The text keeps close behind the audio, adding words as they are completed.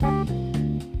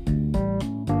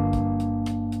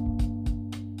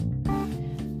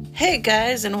Hey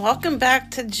guys, and welcome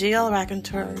back to GL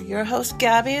Raconteur. Your host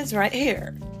Gabby is right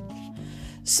here.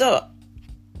 So,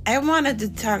 I wanted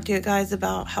to talk to you guys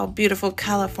about how beautiful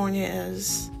California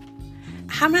is.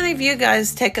 How many of you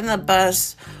guys taken the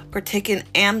bus or taken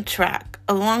Amtrak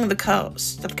along the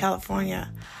coast of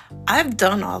California? I've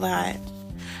done all that.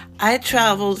 I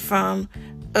traveled from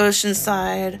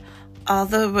Oceanside all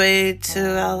the way to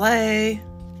LA,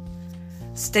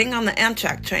 staying on the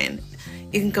Amtrak train.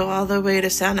 You can go all the way to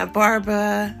Santa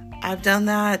Barbara. I've done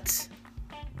that.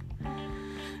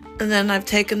 And then I've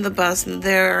taken the bus from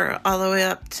there all the way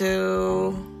up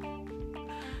to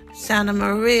Santa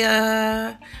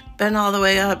Maria, been all the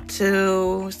way up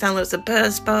to San Luis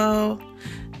Obispo.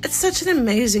 It's such an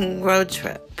amazing road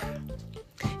trip.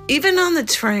 Even on the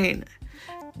train.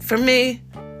 For me,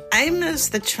 I miss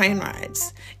the train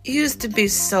rides. It used to be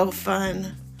so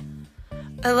fun.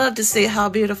 I love to see how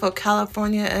beautiful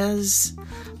California is.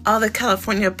 All the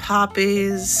California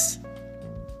poppies.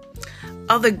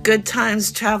 All the good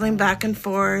times traveling back and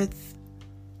forth.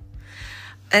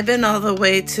 I've been all the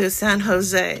way to San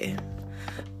Jose.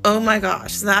 Oh my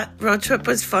gosh, that road trip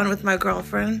was fun with my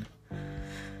girlfriend.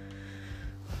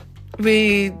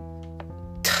 We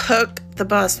took the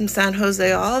bus from San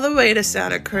Jose all the way to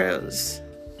Santa Cruz.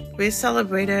 We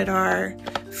celebrated our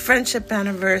friendship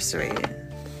anniversary.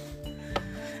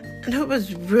 And it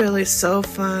was really so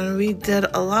fun. We did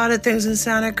a lot of things in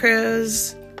Santa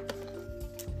Cruz.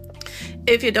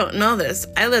 If you don't know this,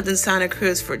 I lived in Santa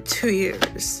Cruz for 2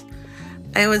 years.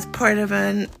 I was part of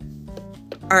an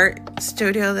art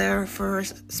studio there for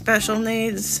special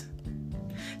needs.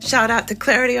 Shout out to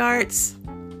Clarity Arts.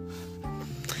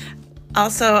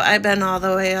 Also, I've been all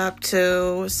the way up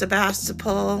to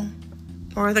Sebastopol,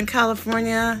 Northern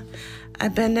California.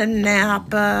 I've been to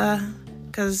Napa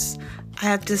because I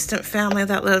have distant family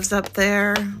that lives up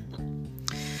there.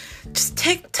 Just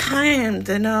take time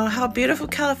to know how beautiful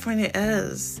California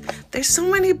is. There's so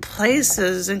many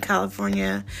places in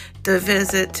California to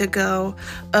visit, to go.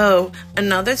 Oh,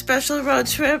 another special road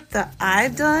trip that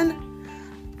I've done,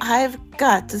 I've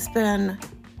got to spend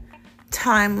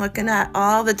time looking at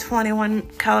all the 21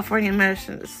 California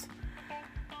missions.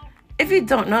 If you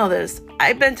don't know this,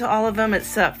 I've been to all of them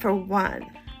except for one.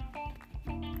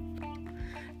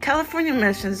 California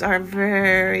missions are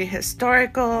very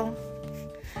historical.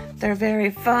 They're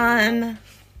very fun.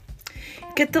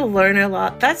 Get to learn a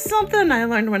lot. That's something I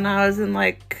learned when I was in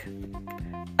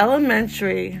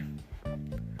elementary.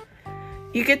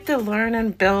 You get to learn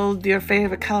and build your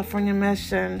favorite California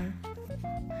mission.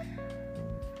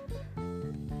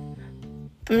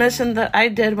 The mission that I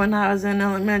did when I was in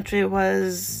elementary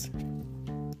was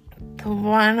the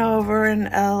one over in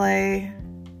LA.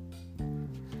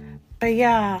 But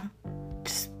yeah,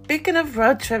 speaking of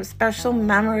road trips, special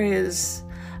memories,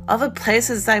 all the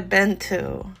places I've been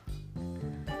to.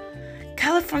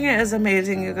 California is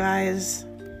amazing, you guys.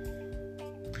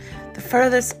 The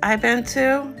furthest I've been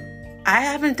to, I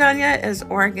haven't done yet, is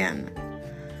Oregon.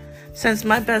 Since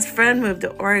my best friend moved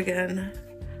to Oregon,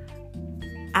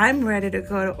 I'm ready to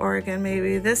go to Oregon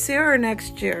maybe this year or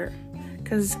next year,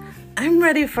 because I'm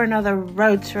ready for another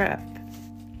road trip.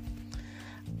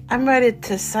 I'm ready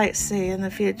to sightsee in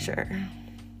the future.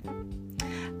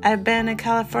 I've been in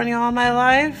California all my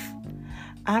life.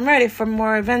 I'm ready for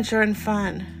more adventure and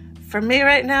fun. For me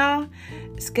right now,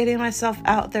 it's getting myself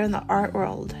out there in the art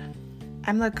world.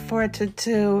 I'm looking forward to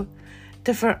 2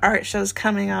 different art shows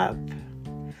coming up.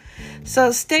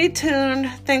 So stay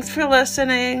tuned. Thanks for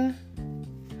listening.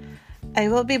 I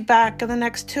will be back in the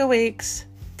next 2 weeks.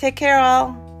 Take care,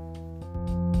 all.